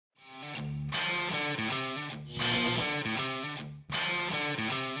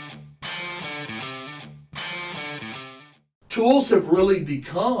tools have really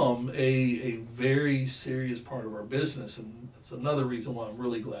become a very serious part of our business, and it's another reason why I'm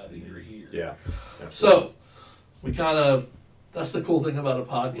really glad that you're here. Yeah. Absolutely. So we kind of, that's the cool thing about a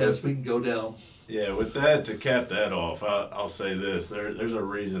podcast. We can go down. Yeah, with that, to cap that off, I'll say this. There's a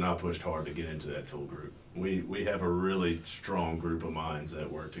reason I pushed hard to get into that tool group. We have a really strong group of minds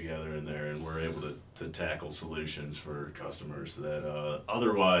that work together in there, and we're able to tackle solutions for customers that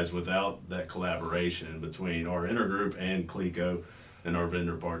otherwise, without that collaboration between our intergroup and Cleco and our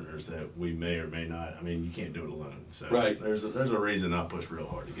vendor partners, that we may or may not, I mean, you can't do it alone. So Right. there's a reason I pushed real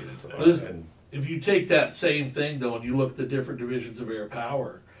hard to get into that. Well, if you take that same thing, though, and you look at the different divisions of Air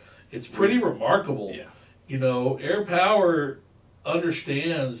Power, it's pretty remarkable. Yeah. You know, Air Power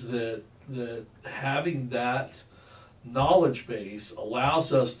understands that having that knowledge base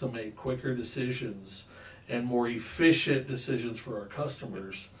allows us to make quicker decisions and more efficient decisions for our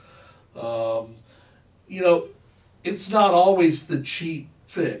customers. You know, it's not always the cheap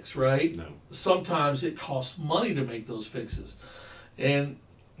fix, right? No. Sometimes it costs money to make those fixes. And,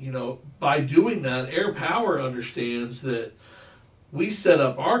 you know, by doing that, Air Power understands that we set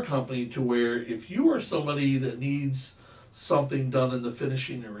up our company to where if you are somebody that needs something done in the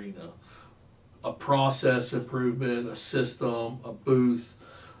finishing arena, a process improvement, a system, a booth,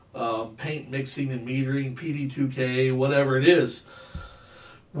 paint mixing and metering, PD2K, whatever it is,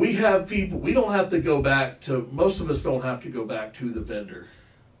 we have people, we don't have to go back to, most of us don't have to go back to the vendor.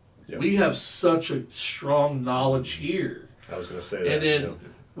 Yep. We have such a strong knowledge here. I was going to say that. And then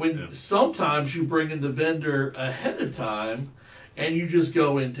when sometimes you bring in the vendor ahead of time and you just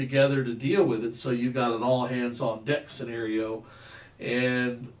go in together to deal with it, so you've got an all hands on deck scenario.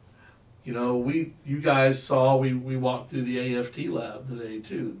 And you know, you guys saw we walked through the AFT lab today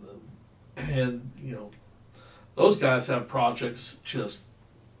too, and you know, those guys have projects just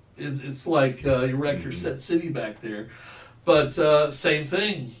it's like Erector Set City back there, but same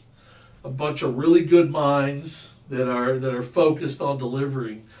thing, a bunch of really good minds that are focused on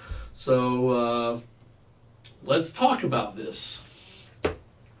delivering. So let's talk about this.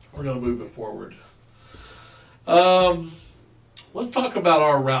 We're going to move it forward. Let's talk about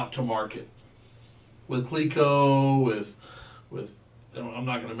our route to market with Cleco, with I'm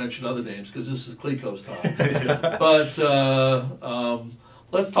not going to mention other names because this is Cleco's time. But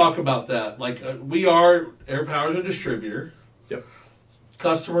let's talk about that. Like we are, Air Power's a distributor. Yep.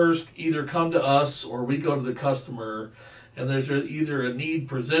 Customers either come to us or we go to the customer, and there's either a need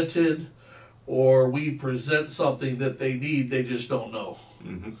presented or we present something that they need, they just don't know.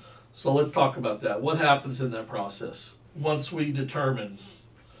 Mm-hmm. So let's talk about that. What happens in that process once we determine?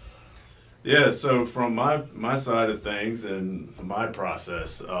 Yeah, so from my side of things and my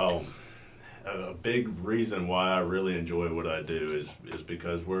process, a big reason why I really enjoy what I do is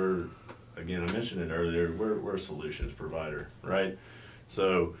because we're, again, I mentioned it earlier, we're a solutions provider, right?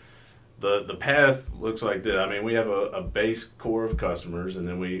 So the path looks like this. I mean, we have a base core of customers, and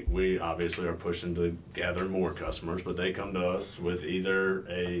then we obviously are pushing to gather more customers, but they come to us with either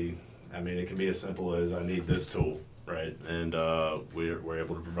it can be as simple as I need this tool, right? And we're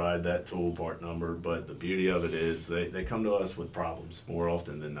able to provide that tool part number, but the beauty of it is they come to us with problems more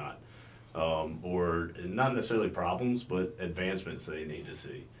often than not. Or not necessarily problems, but advancements they need to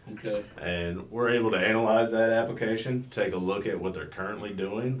see. Okay. And we're able to analyze that application, take a look at what they're currently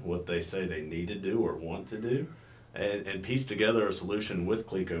doing, what they say they need to do or want to do, and piece together a solution with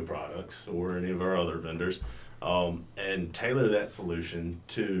Cleco products or any of our other vendors, and tailor that solution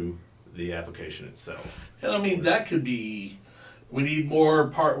to the application itself. And I mean, that could be, we need more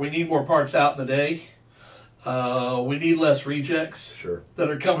parts out in the day. We need less rejects that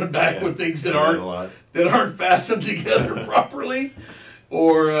are coming back with things that aren't fastened together properly,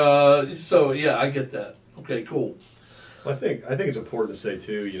 or so yeah, I get that. Okay, cool. Well, I think it's important to say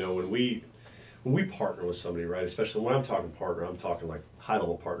too. You know, when we partner with somebody, right? Especially when I'm talking partner, I'm talking like high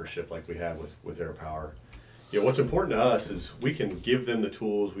level partnership, like we have with Air Power. You know, what's important to us is we can give them the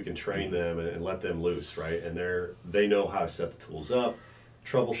tools, we can train them, and let them loose, right? And they know how to set the tools up,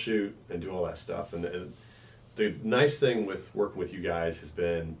 troubleshoot, and do all that stuff. And the nice thing with working with you guys has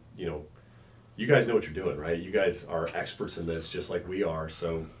been, you know, you guys know what you're doing, right? You guys are experts in this just like we are,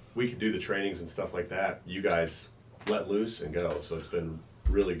 so we can do the trainings and stuff like that. You guys let loose and go, so it's been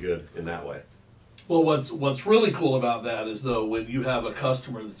really good in that way. Well, what's really cool about that is, though, when you have a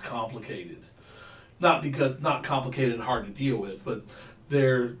customer that's complicated, not complicated and hard to deal with, but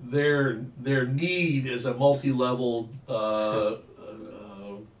their need is a multi-level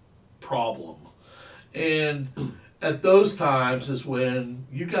problem. And at those times is when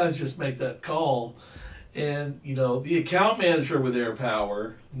you guys just make that call, and you know the account manager with Air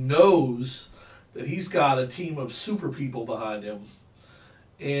Power knows that he's got a team of super people behind him,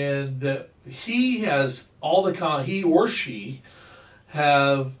 and that he has all the he or she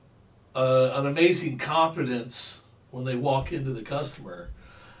have an amazing confidence when they walk into the customer,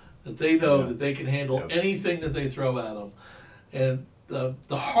 that they know that they can handle anything that they throw at them. And the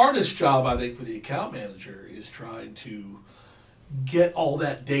hardest job, I think, for the account manager is trying to get all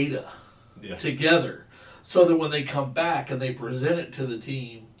that data together so that when they come back and they present it to the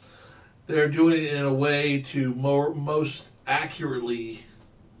team, they're doing it in a way to most accurately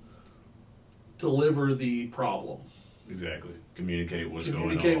deliver the problem. Exactly. Communicate what's going on.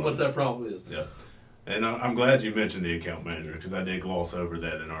 Communicate what that problem is. Yeah. And I'm glad you mentioned the account manager, because I did gloss over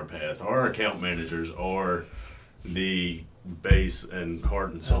that in our path. Our account managers are the base and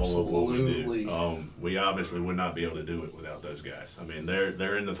heart and soul of what we do. We obviously would not be able to do it without those guys. I mean,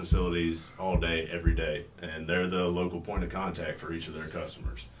 they're in the facilities all day, every day, and they're the local point of contact for each of their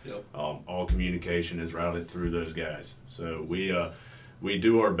customers. Yep. All communication is routed through those guys. So we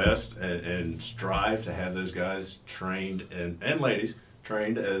do our best and strive to have those guys trained, and ladies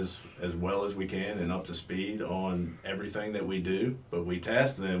trained as well as we can and up to speed on everything that we do. But we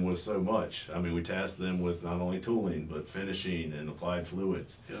task them with so much. I mean, we task them with not only tooling but finishing and applied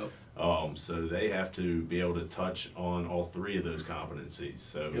fluids. Yep. So they have to be able to touch on all three of those competencies.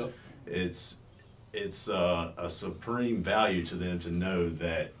 So it's a supreme value to them to know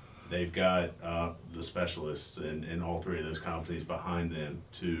that they've got the specialists in all three of those competencies behind them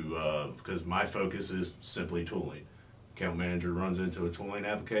because my focus is simply tooling. Account manager runs into a tooling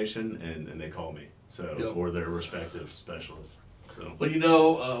application and they call me, or their respective specialists. So.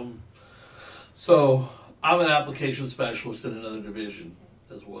 Well, so I'm an application specialist in another division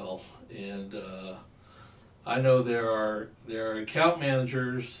as well, and I know there are account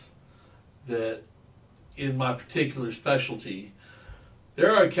managers that in my particular specialty,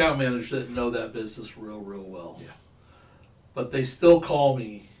 there are account managers that know that business real well. Yeah. But they still call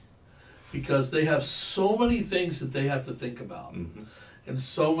me because they have so many things that they have to think about, and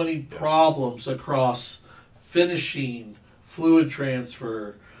so many problems across finishing, fluid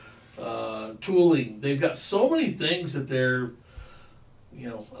transfer, tooling. They've got so many things that they're,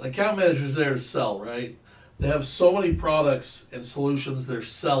 an account manager's there to sell, right? They have so many products and solutions they're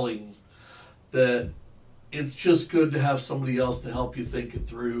selling that it's just good to have somebody else to help you think it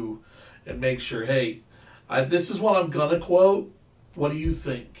through and make sure, hey, this is what I'm going to quote. What do you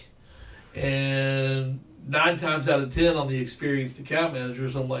think? And 9 times out of 10 on the experienced account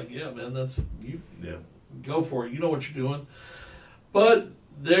managers, I'm like, yeah, man, that's you. Yeah. Go for it. You know what you're doing. But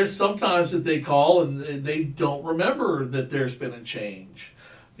there's sometimes that they call and they don't remember that there's been a change.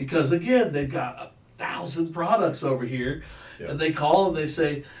 Because, again, they've got 1,000 products over here. And they call and they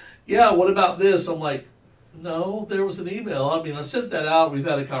say, yeah, what about this? I'm like, no, there was an email. I mean, I sent that out. We've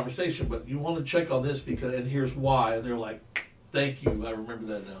had a conversation, but you want to check on this and here's why. And they're like, thank you. I remember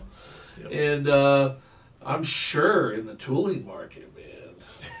that now. Yep. And I'm sure in the tooling market,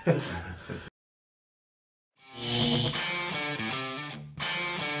 man,